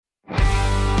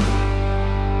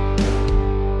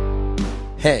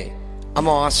Hey, I'm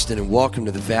Austin, and welcome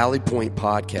to the Valley Point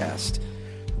Podcast.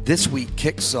 This week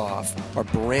kicks off our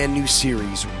brand new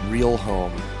series, Real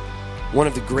Home. One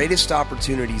of the greatest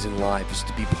opportunities in life is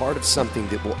to be part of something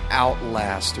that will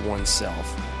outlast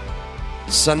oneself.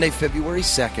 Sunday, February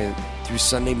 2nd through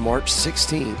Sunday, March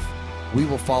 16th, we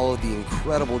will follow the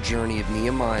incredible journey of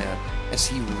Nehemiah as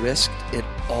he risked it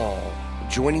all,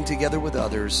 joining together with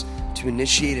others to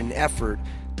initiate an effort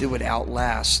that would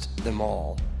outlast them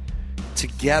all.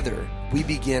 Together, we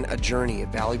begin a journey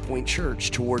at Valley Point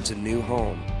Church towards a new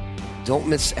home. Don't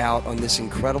miss out on this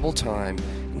incredible time,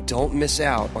 and don't miss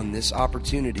out on this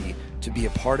opportunity to be a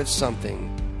part of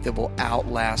something that will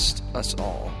outlast us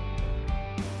all.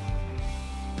 I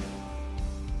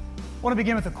want to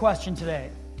begin with a question today,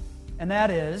 and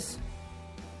that is,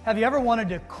 have you ever wanted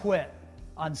to quit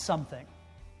on something?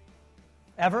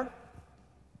 Ever?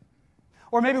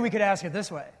 Or maybe we could ask it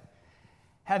this way.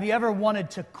 Have you ever wanted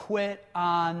to quit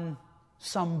on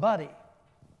somebody?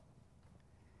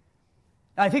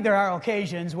 I think there are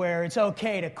occasions where it's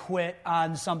okay to quit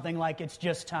on something like it's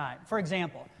just time. For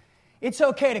example, it's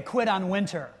okay to quit on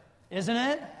winter, isn't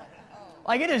it?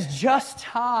 Like it is just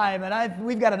time, and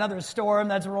we've got another storm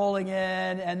that's rolling in,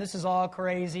 and this is all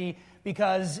crazy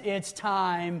because it's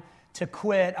time to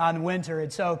quit on winter.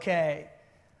 It's okay.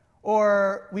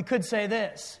 Or we could say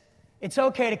this, it's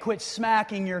okay to quit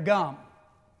smacking your gum.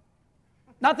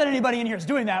 Not that anybody in here is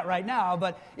doing that right now,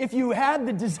 but if you had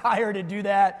the desire to do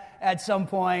that at some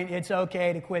point, it's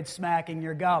okay to quit smacking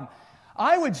your gum.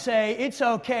 I would say it's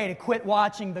okay to quit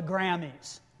watching the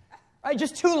Grammys. Right?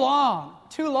 Just too long.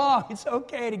 It's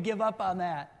okay to give up on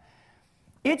that.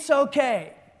 It's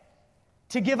okay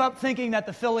to give up thinking that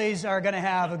the Phillies are going to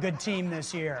have a good team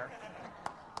this year.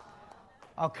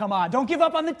 Oh, come on. Don't give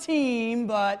up on the team,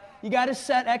 but you got to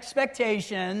set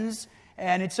expectations,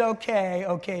 and it's okay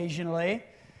occasionally.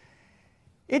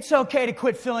 It's okay to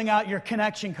quit filling out your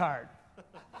connection card.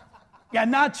 Yeah,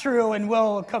 not true, and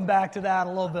we'll come back to that a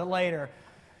little bit later.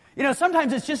 You know,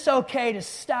 sometimes it's just okay to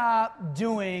stop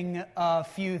doing a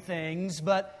few things,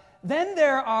 but then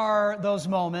there are those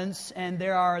moments and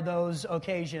there are those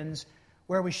occasions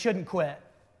where we shouldn't quit,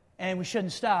 and we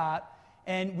shouldn't stop,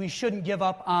 and we shouldn't give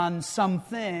up on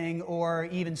something or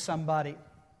even somebody.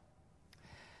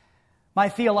 My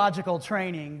theological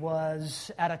training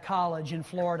was at a college in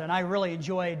Florida, and I really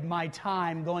enjoyed my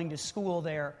time going to school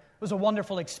there. It was a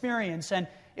wonderful experience, and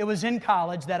it was in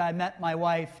college that I met my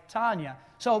wife, Tanya.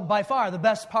 So by far, the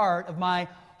best part of my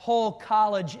whole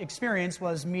college experience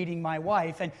was meeting my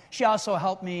wife, and she also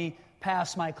helped me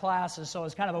pass my classes, so it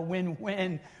was kind of a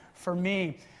win-win for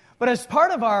me. But as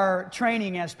part of our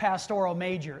training as pastoral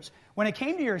majors, when it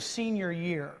came to your senior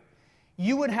year,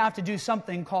 you would have to do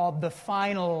something called the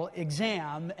final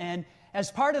exam. And as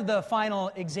part of the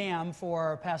final exam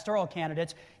for pastoral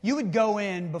candidates, you would go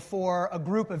in before a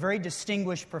group of very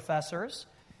distinguished professors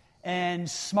and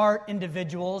smart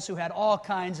individuals who had all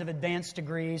kinds of advanced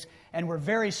degrees and were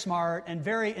very smart and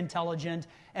very intelligent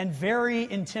and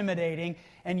very intimidating.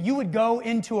 And you would go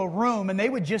into a room and they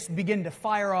would just begin to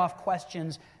fire off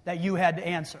questions that you had to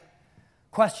answer.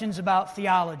 Questions about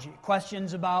theology,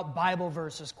 questions about Bible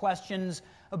verses, questions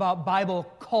about Bible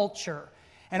culture,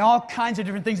 and all kinds of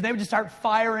different things. And they would just start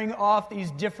firing off these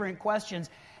different questions.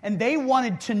 And they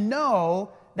wanted to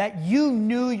know that you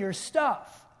knew your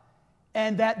stuff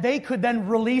and that they could then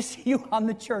release you on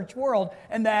the church world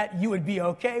and that you would be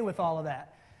okay with all of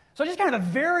that. So just kind of a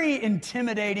very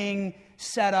intimidating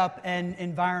setup and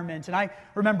environment. And I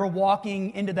remember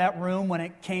walking into that room when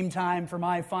it came time for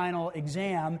my final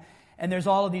exam. And there's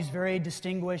all of these very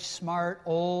distinguished, smart,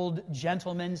 old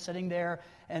gentlemen sitting there,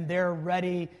 and they're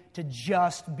ready to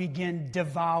just begin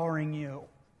devouring you.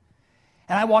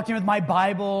 And I walked in with my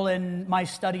Bible and my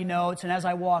study notes, and as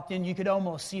I walked in, you could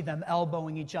almost see them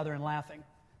elbowing each other and laughing.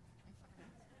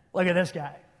 Look at this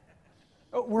guy.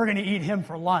 We're going to eat him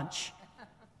for lunch.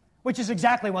 Which is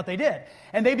exactly what they did.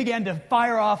 And they began to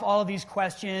fire off all of these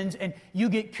questions, and you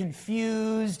get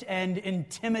confused and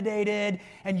intimidated,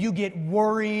 and you get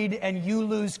worried, and you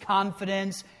lose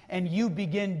confidence, and you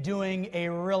begin doing a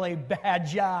really bad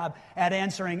job at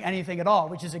answering anything at all,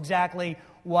 which is exactly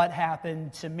what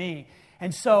happened to me.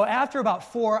 And so after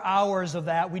about 4 hours of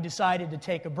that, we decided to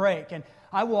take a break. And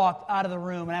I walked out of the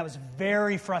room, and I was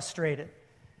very frustrated,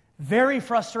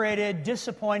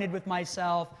 disappointed with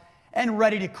myself, and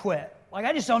ready to quit. Like,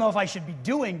 I just don't know if I should be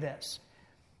doing this.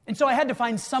 And so I had to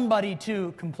find somebody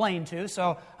to complain to.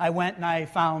 So I went and I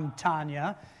found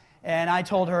Tanya, and I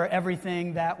told her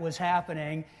everything that was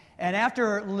happening. And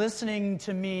after listening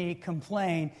to me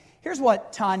complain, here's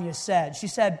what Tanya said. She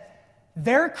said,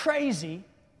 "They're crazy.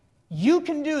 You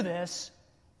can do this.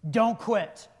 Don't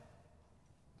quit.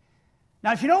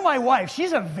 Now, if you know my wife,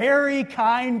 she's a very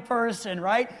kind person,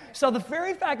 right? So the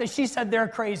very fact that she said they're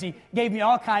crazy gave me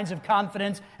all kinds of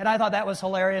confidence, and I thought that was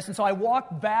hilarious. And so I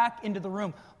walked back into the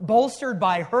room, bolstered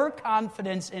by her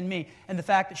confidence in me and the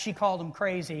fact that she called them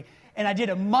crazy. And I did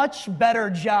a much better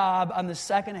job on the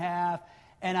second half,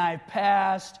 and I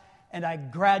passed, and I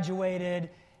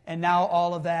graduated, and now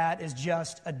all of that is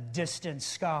just a distant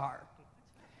scar.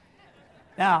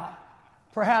 Now,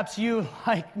 perhaps you,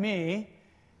 like me,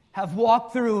 have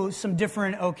walked through some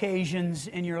different occasions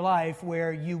in your life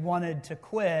where you wanted to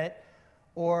quit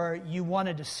or you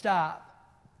wanted to stop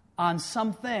on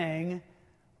something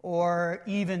or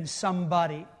even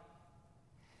somebody.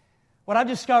 What I've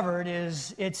discovered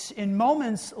is it's in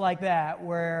moments like that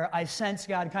where I sense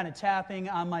God kind of tapping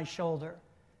on my shoulder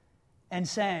and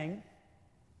saying,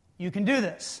 "You can do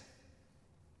this.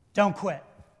 Don't quit.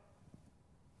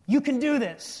 You can do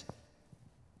this.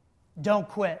 Don't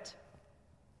quit."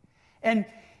 And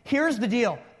here's the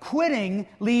deal. Quitting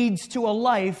leads to a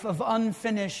life of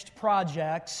unfinished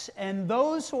projects, and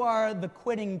those who are the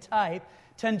quitting type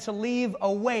tend to leave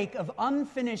a wake of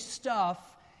unfinished stuff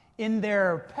in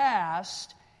their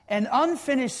past, and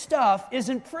unfinished stuff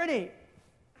isn't pretty.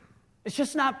 It's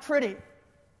just not pretty.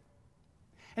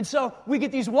 And so we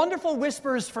get these wonderful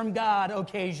whispers from God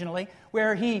occasionally,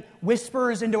 where He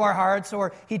whispers into our hearts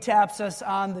or He taps us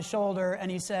on the shoulder and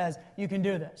He says, "You can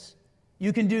do this.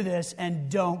 You can do this,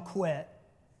 and don't quit."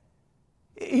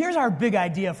 Here's our big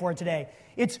idea for today.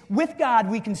 It's with God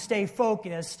we can stay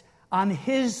focused on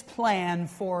His plan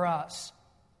for us.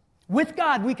 With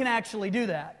God we can actually do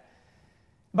that.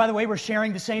 By the way, we're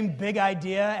sharing the same big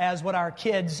idea as what our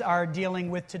kids are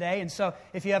dealing with today. And so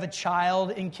if you have a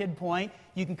child in Kid Point,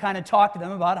 you can kind of talk to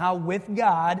them about how with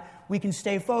God we can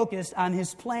stay focused on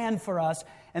His plan for us.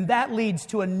 And that leads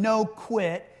to a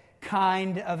no-quit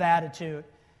kind of attitude.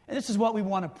 And this is what we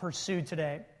want to pursue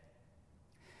today.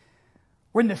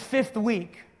 We're in the 5th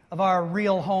week of our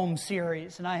Real Home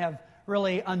series, and I have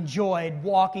really enjoyed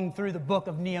walking through the book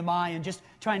of Nehemiah and just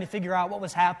trying to figure out what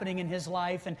was happening in his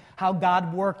life and how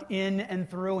God worked in and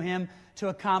through him to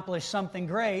accomplish something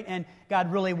great, and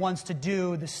God really wants to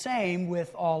do the same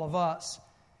with all of us.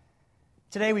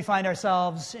 Today we find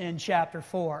ourselves in chapter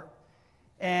 4,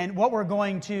 and what we're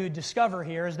going to discover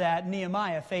here is that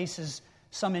Nehemiah faces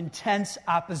some intense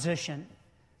opposition.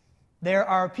 There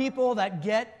are people that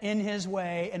get in his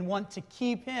way and want to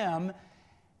keep him,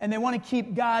 and they want to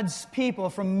keep God's people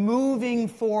from moving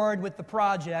forward with the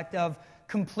project of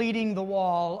completing the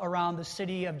wall around the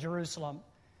city of Jerusalem.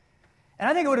 And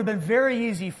I think it would have been very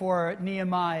easy for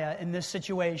Nehemiah in this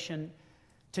situation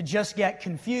to just get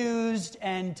confused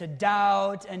and to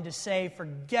doubt and to say,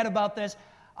 "Forget about this.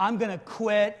 I'm going to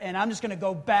quit, and I'm just going to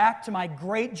go back to my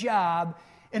great job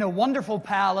in a wonderful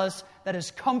palace that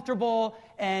is comfortable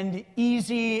and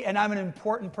easy, and I'm an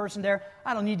important person there.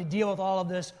 I don't need to deal with all of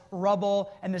this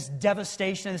rubble and this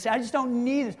devastation. I just don't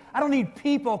need this. I don't need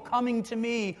people coming to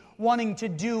me wanting to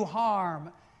do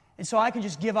harm. And so I can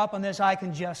just give up on this. I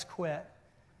can just quit."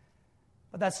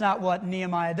 But that's not what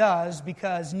Nehemiah does,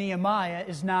 because Nehemiah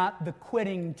is not the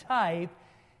quitting type,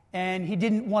 and he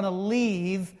didn't want to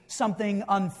leave something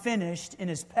unfinished in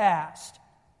his past.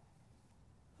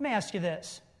 Let me ask you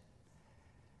this.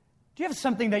 Do you have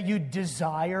something that you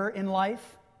desire in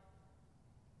life?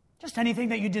 Just anything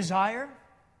that you desire?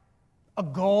 A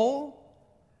goal?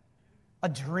 A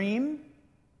dream?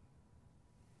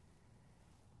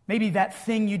 Maybe that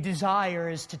thing you desire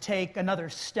is to take another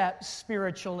step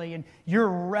spiritually, and you're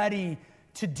ready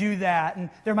to do that. And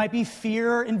there might be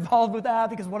fear involved with that,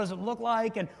 because what does it look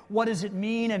like, and what does it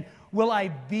mean, and will I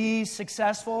be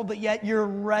successful? But yet you're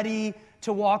ready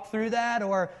to walk through that.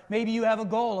 Or maybe you have a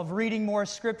goal of reading more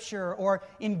scripture, or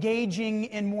engaging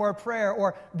in more prayer,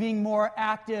 or being more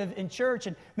active in church,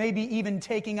 and maybe even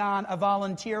taking on a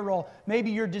volunteer role.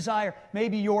 Maybe your desire,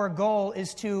 maybe your goal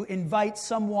is to invite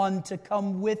someone to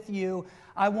come with you.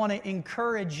 I want to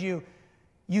encourage you.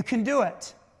 You can do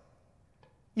it.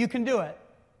 You can do it.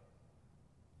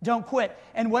 Don't quit.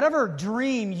 And whatever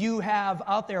dream you have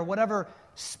out there, whatever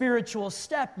spiritual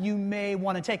step you may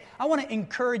want to take, I want to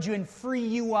encourage you and free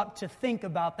you up to think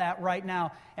about that right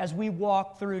now as we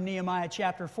walk through Nehemiah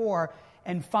chapter 4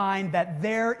 and find that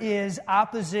there is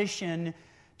opposition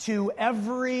to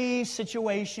every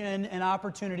situation and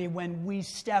opportunity when we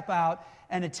step out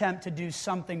and attempt to do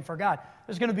something for God.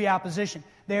 There's going to be opposition.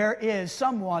 There is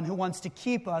someone who wants to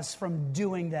keep us from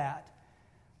doing that.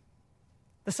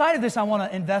 The side of this I want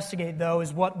to investigate, though,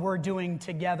 is what we're doing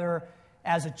together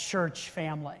as a church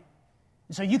family.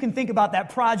 And so you can think about that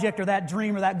project or that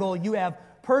dream or that goal you have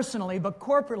personally, but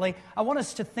corporately, I want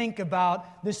us to think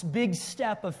about this big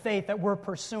step of faith that we're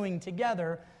pursuing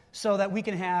together so that we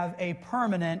can have a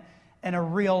permanent and a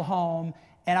real home.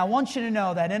 And I want you to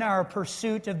know that in our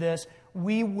pursuit of this,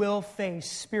 we will face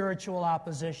spiritual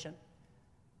opposition.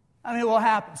 I mean, it will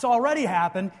happen. It's already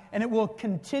happened, and it will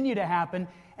continue to happen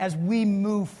as we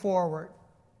move forward.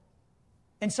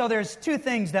 And so there's two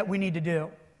things that we need to do.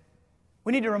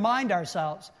 We need to remind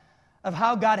ourselves of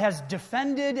how God has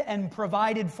defended and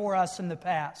provided for us in the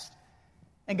past.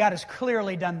 And God has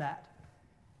clearly done that.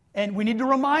 And we need to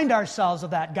remind ourselves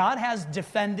of that. God has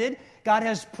defended, God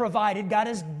has provided, God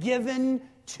has given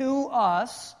to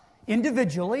us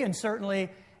individually and certainly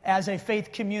as a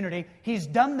faith community. He's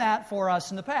done that for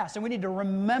us in the past. And we need to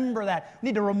remember that. We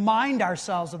need to remind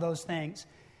ourselves of those things.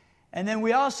 And then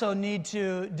we also need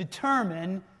to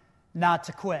determine not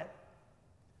to quit.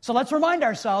 So let's remind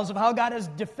ourselves of how God has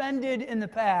defended in the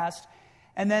past,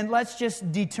 and then let's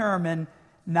just determine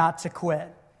not to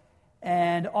quit.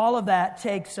 And all of that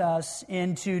takes us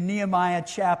into Nehemiah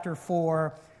chapter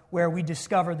 4, where we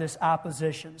discover this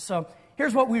opposition. So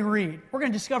here's what we read. We're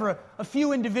going to discover a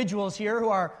few individuals here who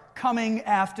are coming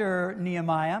after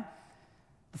Nehemiah.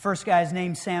 The first guy is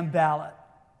named Sanballat.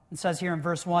 It says here in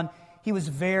verse 1, he was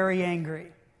very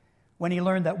angry when he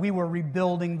learned that we were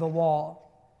rebuilding the wall.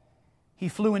 He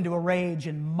flew into a rage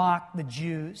and mocked the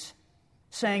Jews,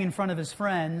 saying in front of his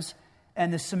friends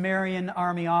and the Sumerian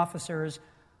army officers,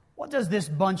 "What does this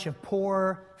bunch of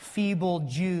poor, feeble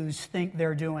Jews think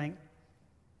they're doing?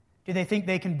 Do they think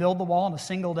they can build the wall in a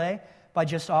single day by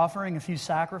just offering a few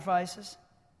sacrifices?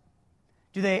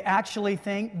 Do they actually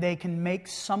think they can make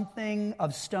something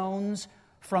of stones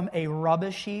from a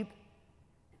rubbish heap,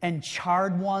 and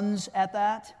charred ones at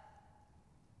that?"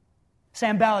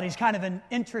 Sanballat, he's kind of an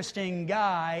interesting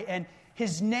guy, and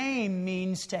his name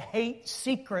means to hate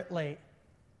secretly.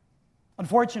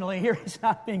 Unfortunately, here he's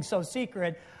not being so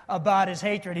secret about his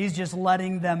hatred. He's just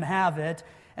letting them have it.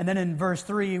 And then in verse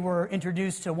 3, we're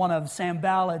introduced to one of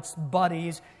Sanballat's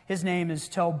buddies. His name is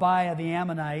Tobiah the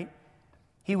Ammonite.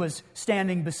 He was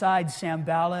standing beside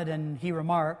Sanballat, and he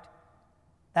remarked,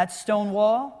 "That stone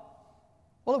wall,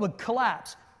 well, it would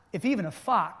collapse if even a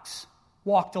fox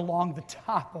walked along the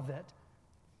top of it."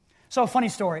 So, funny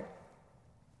story.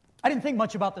 I didn't think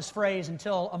much about this phrase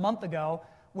until a month ago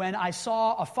when I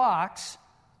saw a fox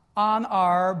on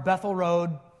our Bethel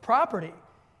Road property.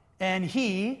 And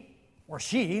he or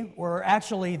she were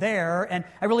actually there, and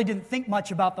I really didn't think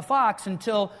much about the fox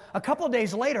until a couple of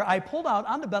days later. I pulled out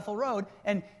onto Bethel Road,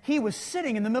 and he was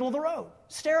sitting in the middle of the road,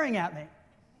 staring at me.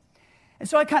 And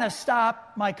so I kind of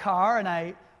stopped my car, and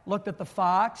I looked at the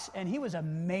fox, and he was a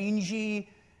mangy,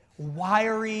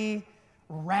 wiry,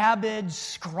 rabid,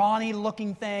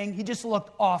 scrawny-looking thing. He just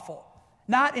looked awful,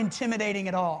 not intimidating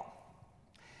at all.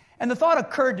 And the thought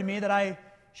occurred to me that I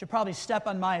should probably step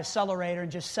on my accelerator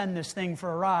and just send this thing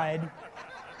for a ride.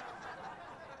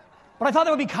 But I thought that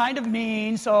would be kind of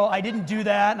mean, so I didn't do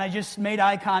that, and I just made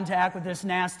eye contact with this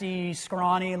nasty,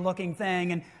 scrawny-looking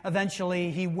thing, and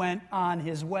eventually he went on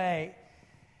his way.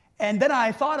 And then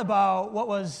I thought about what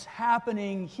was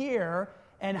happening here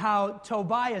and how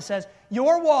Tobiah says,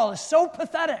 "Your wall is so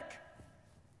pathetic.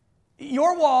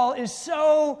 Your wall is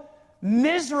so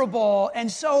miserable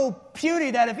and so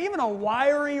puny that if even a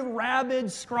wiry,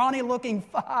 rabid, scrawny-looking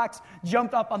fox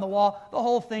jumped up on the wall, the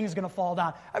whole thing is going to fall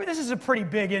down." I mean, this is a pretty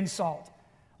big insult.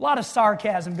 A lot of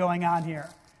sarcasm going on here.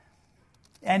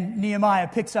 And Nehemiah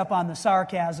picks up on the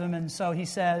sarcasm, and so he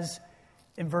says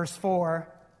in verse 4,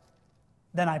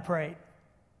 "Then I prayed,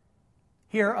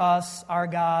 'Hear us, our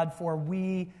God, for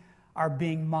we are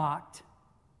being mocked.'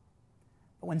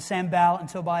 But when Sanballat and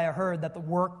Tobiah heard that the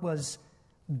work was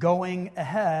going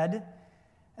ahead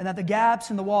and that the gaps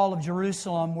in the wall of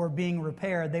Jerusalem were being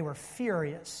repaired, they were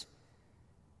furious.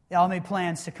 They all made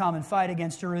plans to come and fight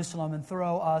against Jerusalem and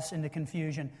throw us into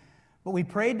confusion. But we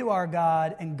prayed to our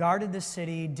God and guarded the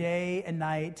city day and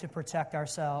night to protect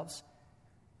ourselves.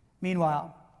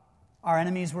 Meanwhile, our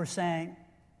enemies were saying,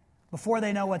 'Before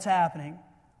they know what's happening,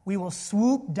 we will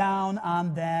swoop down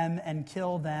on them and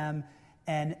kill them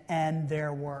and end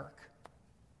their work.'"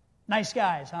 Nice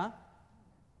guys, huh?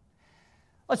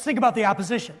 Let's think about the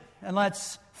opposition, and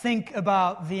let's think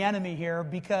about the enemy here,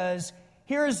 because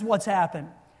here's what's happened.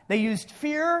 They used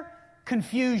fear,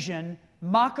 confusion,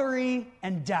 mockery,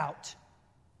 and doubt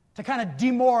to kind of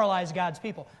demoralize God's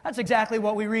people. That's exactly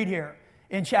what we read here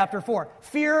in chapter 4.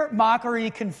 Fear, mockery,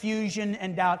 confusion,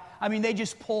 and doubt. I mean, they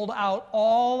just pulled out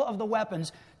all of the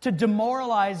weapons to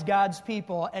demoralize God's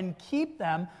people and keep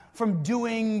them from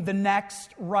doing the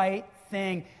next right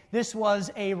thing. This was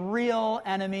a real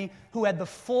enemy who had the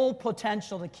full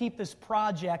potential to keep this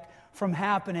project from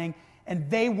happening, and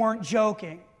they weren't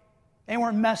joking. They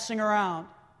weren't messing around.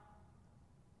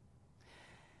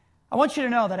 I want you to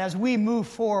know that as we move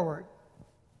forward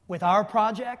with our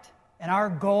project and our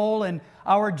goal and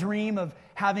our dream of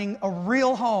having a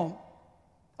real home,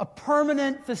 a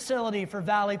permanent facility for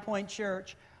Valley Point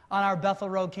Church on our Bethel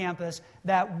Road campus,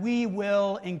 that we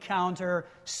will encounter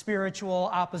spiritual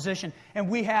opposition. And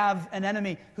we have an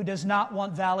enemy who does not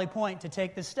want Valley Point to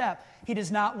take this step. He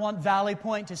does not want Valley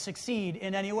Point to succeed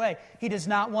in any way. He does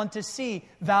not want to see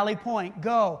Valley Point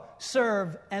go,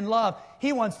 serve, and love.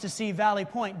 He wants to see Valley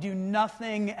Point do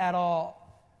nothing at all.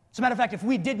 As a matter of fact, if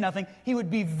we did nothing, he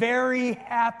would be very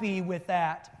happy with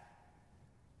that.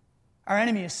 Our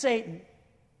enemy is Satan.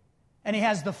 And he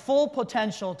has the full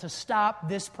potential to stop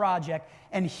this project,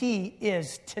 and he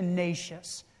is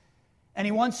tenacious. And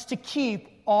he wants to keep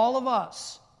all of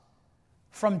us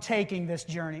from taking this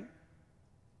journey.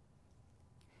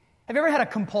 Have you ever had a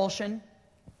compulsion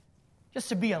just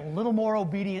to be a little more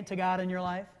obedient to God in your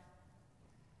life?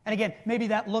 And again, maybe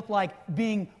that looked like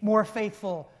being more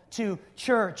faithful to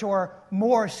church, or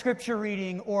more scripture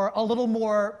reading, or a little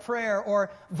more prayer, or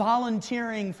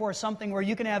volunteering for something where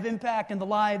you can have impact in the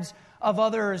lives of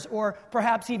others, or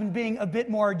perhaps even being a bit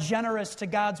more generous to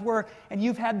God's work, and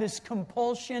you've had this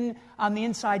compulsion on the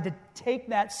inside to take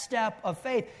that step of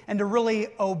faith and to really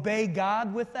obey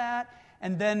God with that,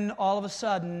 and then all of a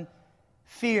sudden,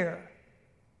 fear,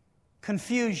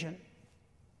 confusion,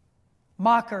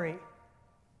 mockery,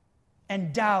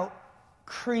 and doubt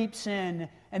creeps in.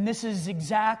 And this is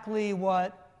exactly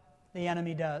what the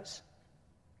enemy does.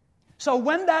 So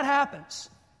when that happens,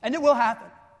 and it will happen,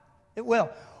 it will.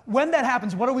 When that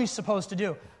happens, what are we supposed to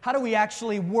do? How do we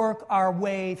actually work our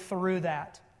way through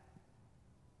that?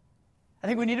 I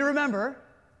think we need to remember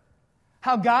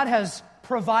how God has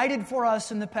provided for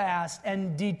us in the past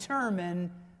and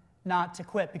determined not to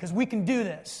quit, because we can do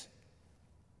this.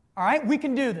 All right? We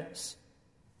can do this.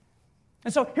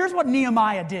 And so here's what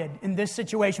Nehemiah did in this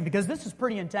situation, because this is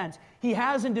pretty intense. He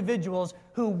has individuals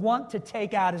who want to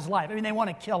take out his life. I mean, they want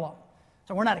to kill him.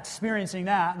 So we're not experiencing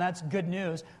that, and that's good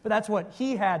news. But that's what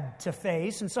he had to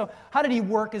face. And so how did he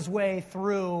work his way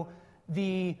through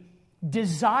the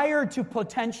desire to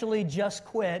potentially just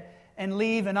quit and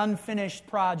leave an unfinished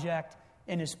project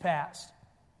in his past?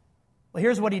 Well,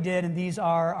 here's what he did, and these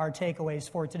are our takeaways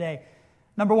for today.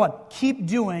 Number one, keep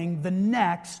doing the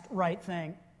next right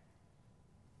thing.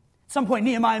 At some point,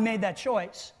 Nehemiah made that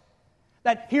choice.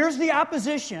 That here's the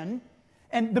opposition,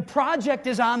 and the project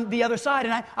is on the other side,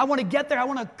 and I want to get there, I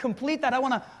want to complete that, I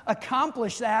want to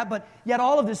accomplish that, but yet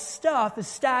all of this stuff is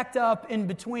stacked up in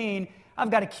between.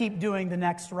 I've got to keep doing the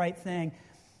next right thing.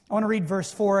 I want to read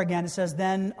verse 4 again. It says,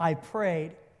 "Then I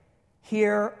prayed,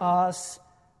 hear us,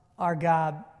 our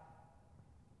God."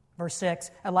 Verse 6,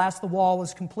 "At last the wall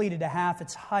was completed to half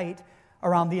its height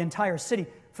around the entire city,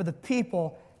 for the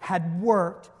people had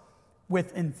worked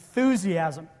with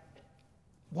enthusiasm."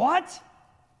 What?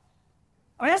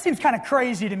 I mean, that seems kind of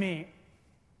crazy to me.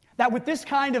 That with this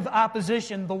kind of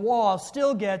opposition, the wall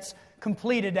still gets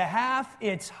completed to half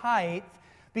its height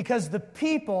because the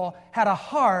people had a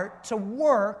heart to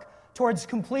work towards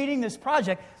completing this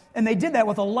project. And they did that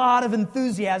with a lot of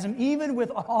enthusiasm, even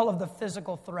with all of the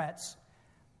physical threats.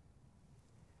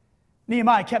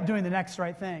 Nehemiah kept doing the next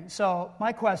right thing. So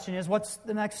my question is, what's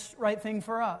the next right thing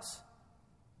for us?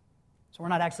 So we're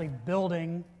not actually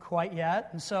building quite yet.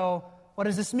 And so what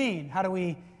does this mean? How do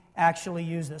we actually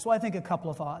use this? Well, I think a couple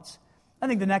of thoughts. I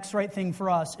think the next right thing for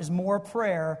us is more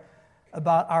prayer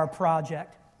about our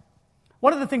project.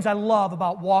 One of the things I love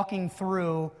about walking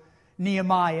through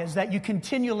Nehemiah is that you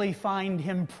continually find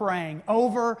him praying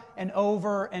over and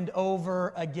over and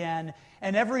over again.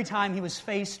 And every time he was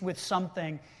faced with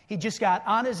something, he just got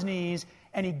on his knees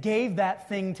and he gave that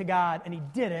thing to God, and he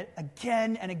did it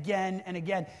again and again and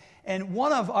again. And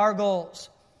one of our goals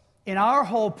in our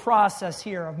whole process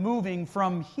here of moving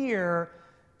from here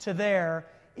to there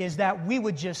is that we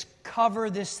would just cover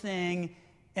this thing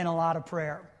in a lot of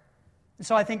prayer. And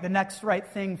so I think the next right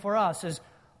thing for us is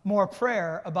more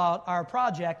prayer about our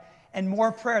project, and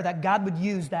more prayer that God would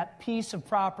use that piece of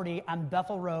property on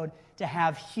Bethel Road to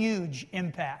have huge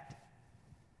impact.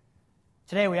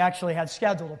 Today we actually had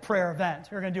scheduled a prayer event.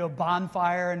 We were going to do a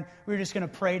bonfire, and we were just going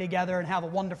to pray together and have a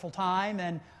wonderful time,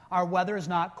 and our weather is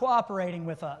not cooperating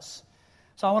with us.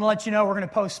 So I want to let you know we're going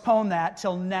to postpone that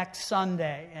till next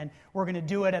Sunday, and we're going to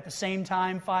do it at the same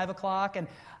time, 5 o'clock, and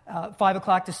 5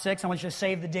 o'clock to 6. I want you to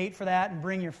save the date for that and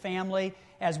bring your family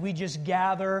as we just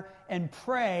gather and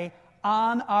pray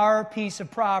on our piece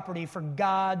of property for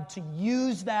God to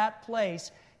use that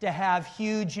place to have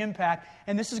huge impact.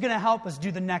 And this is going to help us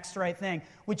do the next right thing,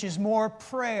 which is more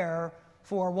prayer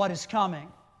for what is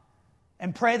coming.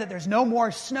 And pray that there's no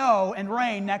more snow and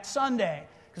rain next Sunday,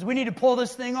 because we need to pull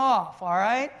this thing off, all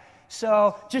right?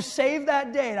 So just save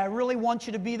that date. I really want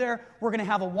you to be there. We're going to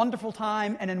have a wonderful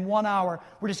time, and in 1 hour,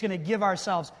 we're just going to give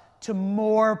ourselves to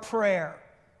more prayer,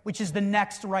 which is the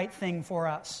next right thing for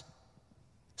us.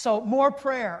 So more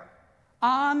prayer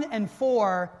on and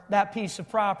for that piece of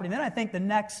property. And then I think the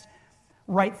next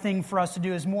right thing for us to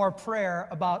do is more prayer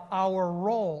about our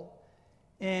role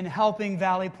in helping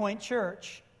Valley Point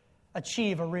Church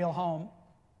achieve a real home.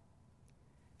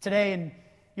 Today in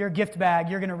your gift bag,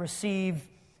 you're going to receive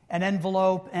an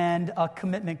envelope and a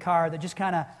commitment card that just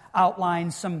kind of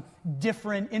outlines some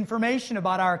different information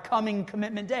about our coming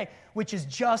commitment day, which is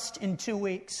just in 2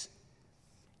 weeks.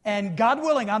 And God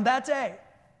willing, on that day,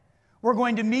 we're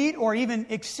going to meet or even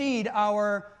exceed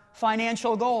our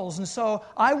financial goals. And so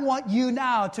I want you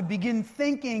now to begin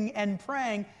thinking and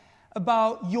praying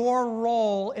about your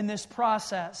role in this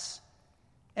process.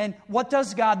 And what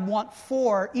does God want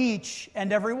for each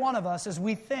and every one of us as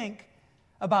we think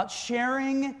about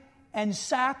sharing and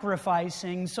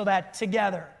sacrificing so that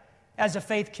together, as a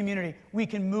faith community, we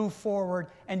can move forward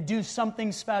and do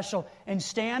something special and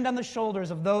stand on the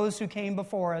shoulders of those who came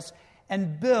before us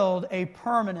and build a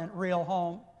permanent, real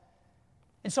home.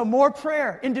 And so more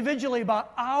prayer individually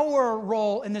about our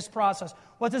role in this process.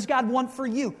 What does God want for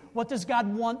you? What does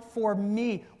God want for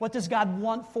me? What does God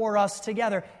want for us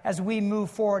together as we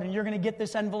move forward? And you're going to get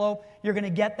this envelope. You're going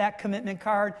to get that commitment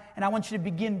card. And I want you to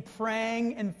begin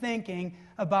praying and thinking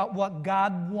about what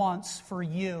God wants for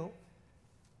you.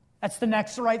 That's the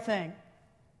next right thing.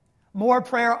 More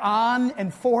prayer on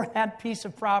and for that piece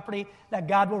of property, that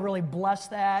God will really bless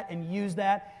that and use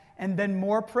that. And then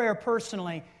more prayer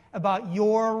personally about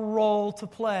your role to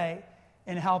play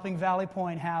in helping Valley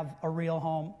Point have a real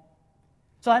home.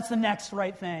 So that's the next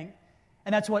right thing.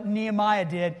 And that's what Nehemiah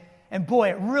did. And boy,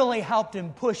 it really helped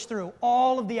him push through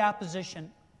all of the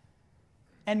opposition.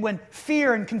 And when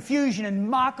fear and confusion and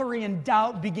mockery and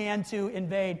doubt began to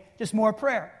invade, just more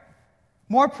prayer.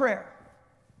 More prayer.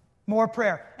 More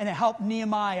prayer. And it helped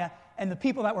Nehemiah and the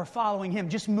people that were following him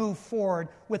just move forward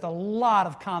with a lot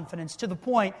of confidence, to the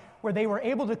point where they were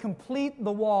able to complete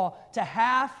the wall to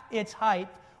half its height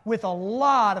with a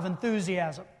lot of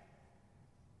enthusiasm.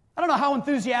 I don't know how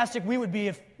enthusiastic we would be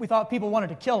if we thought people wanted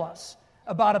to kill us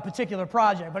about a particular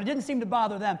project, but it didn't seem to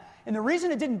bother them. And the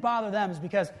reason it didn't bother them is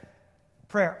because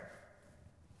prayer.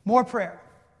 More prayer.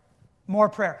 More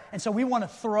prayer. And so we want to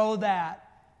throw that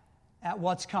at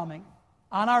what's coming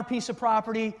on our piece of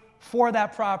property, for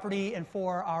that property, and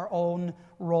for our own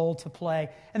role to play.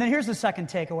 And then here's the second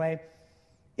takeaway.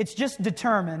 It's just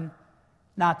determine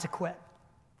not to quit.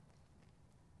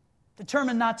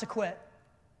 Determine not to quit.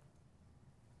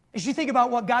 As you think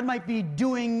about what God might be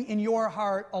doing in your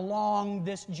heart along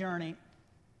this journey,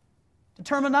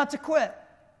 determine not to quit.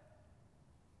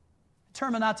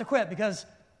 Determine not to quit, because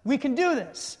we can do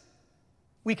this.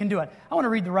 We can do it. I want to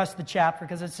read the rest of the chapter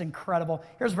because it's incredible.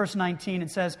 Here's verse 19.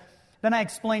 It says, "Then I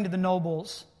explained to the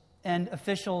nobles and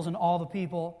officials and all the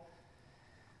people,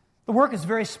 the work is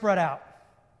very spread out,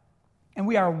 and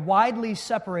we are widely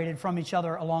separated from each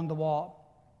other along the wall.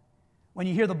 When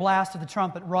you hear the blast of the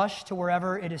trumpet, rush to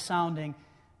wherever it is sounding.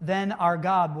 Then our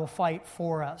God will fight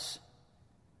for us."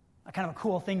 A kind of a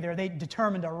cool thing there. They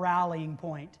determined a rallying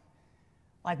point.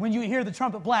 Like, when you hear the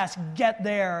trumpet blast, get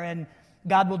there and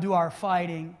God will do our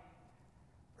fighting.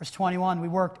 Verse 21, "We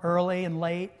worked early and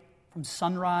late, from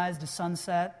sunrise to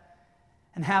sunset,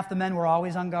 and half the men were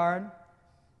always on guard.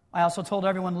 I also told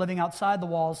everyone living outside the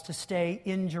walls to stay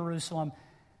in Jerusalem.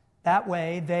 That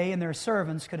way, they and their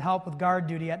servants could help with guard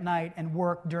duty at night and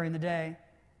work during the day.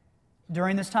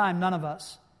 During this time, none of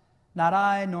us, not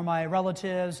I, nor my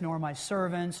relatives, nor my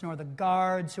servants, nor the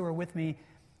guards who were with me,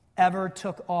 ever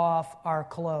took off our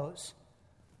clothes."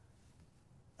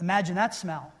 Imagine that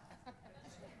smell.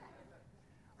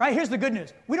 Right? Here's the good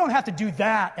news. We don't have to do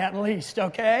that, at least,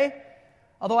 okay?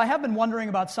 Although I have been wondering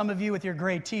about some of you with your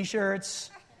gray T-shirts.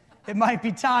 It might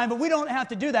be time, but we don't have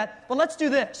to do that. But let's do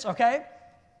this, okay?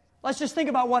 Let's just think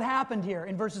about what happened here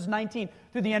in verses 19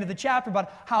 through the end of the chapter,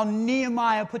 about how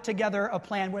Nehemiah put together a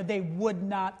plan where they would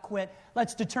not quit.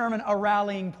 Let's determine a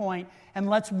rallying point, and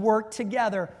let's work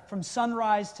together from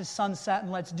sunrise to sunset,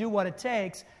 and let's do what it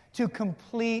takes to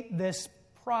complete this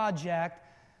project.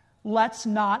 Let's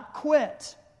not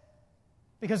quit,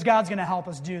 because God's going to help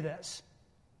us do this.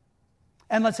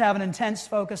 And let's have an intense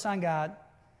focus on God,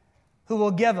 who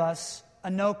will give us a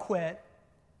no-quit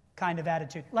kind of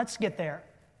attitude. Let's get there.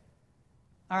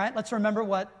 All right, let's remember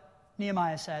what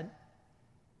Nehemiah said.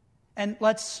 And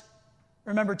let's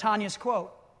remember Tanya's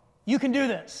quote. You can do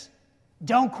this.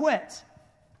 Don't quit.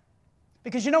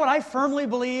 Because you know what I firmly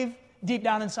believe deep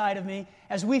down inside of me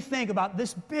as we think about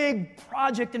this big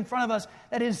project in front of us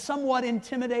that is somewhat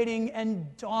intimidating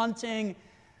and daunting?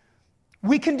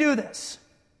 We can do this.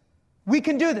 We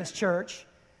can do this, church,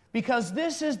 because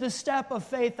this is the step of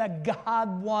faith that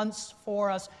God wants for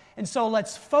us. And so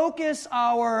let's focus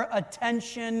our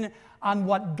attention on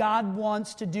what God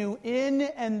wants to do in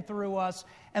and through us,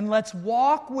 and let's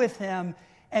walk with Him,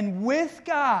 and with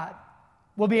God,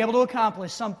 we'll be able to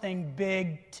accomplish something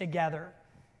big together.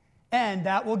 And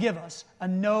that will give us a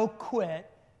no-quit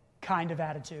kind of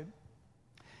attitude.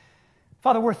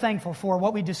 Father, we're thankful for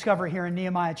what we discover here in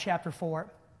Nehemiah chapter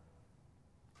 4.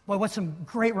 Boy, what some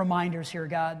great reminders here,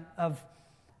 God, of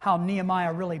how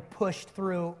Nehemiah really pushed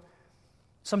through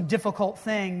some difficult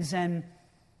things, and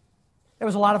there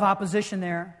was a lot of opposition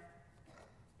there.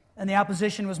 And the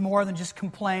opposition was more than just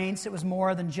complaints. It was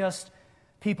more than just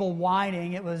people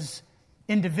whining. It was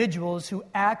individuals who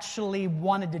actually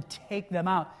wanted to take them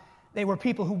out. They were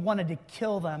people who wanted to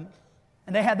kill them.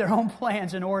 And they had their own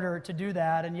plans in order to do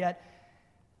that. And yet,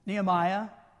 Nehemiah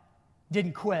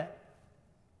didn't quit.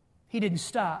 He didn't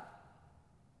stop.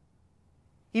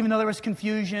 Even though there was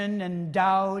confusion and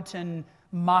doubt and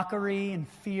mockery and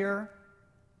fear,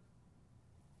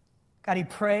 God, he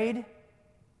prayed,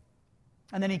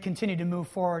 and then he continued to move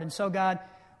forward. And so, God,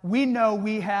 we know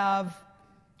we have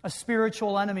a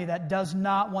spiritual enemy that does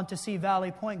not want to see Valley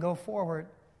Point go forward.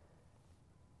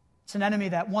 It's an enemy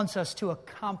that wants us to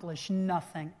accomplish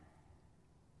nothing.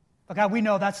 But God, we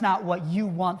know that's not what you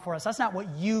want for us. That's not what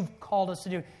you've called us to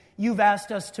do. You've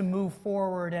asked us to move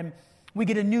forward, and we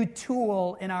get a new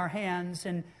tool in our hands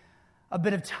and a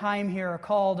bit of time here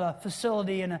called a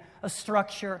facility and a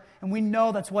structure, and we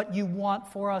know that's what you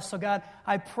want for us. So God,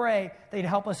 I pray that you'd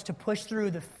help us to push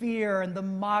through the fear and the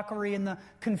mockery and the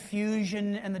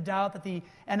confusion and the doubt that the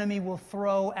enemy will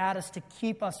throw at us to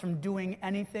keep us from doing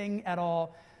anything at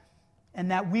all,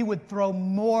 and that we would throw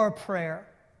more prayer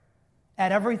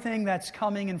at everything that's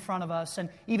coming in front of us, and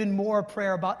even more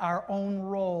prayer about our own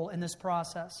role in this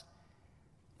process.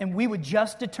 And we would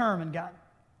just determine, God,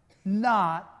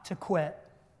 not to quit.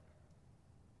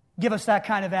 Give us that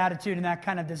kind of attitude and that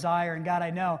kind of desire. And God,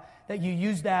 I know that you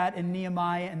used that in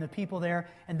Nehemiah and the people there,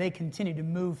 and they continue to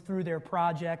move through their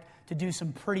project to do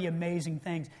some pretty amazing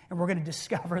things. And we're going to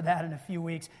discover that in a few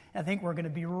weeks. And I think we're going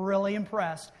to be really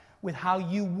impressed with how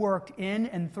you work in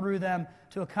and through them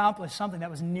to accomplish something that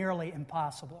was nearly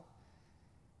impossible.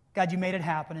 God, you made it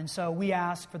happen. And so we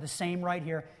ask for the same right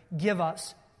here. Give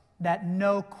us that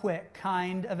no-quit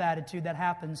kind of attitude that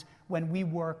happens when we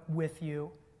work with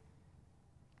you.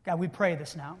 God, we pray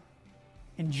this now.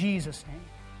 In Jesus' name,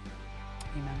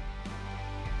 amen.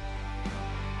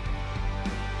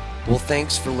 Well,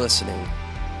 thanks for listening.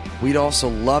 We'd also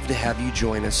love to have you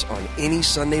join us on any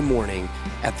Sunday morning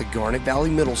at the Garnet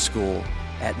Valley Middle School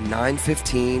at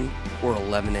 9:15 or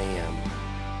 11 a.m.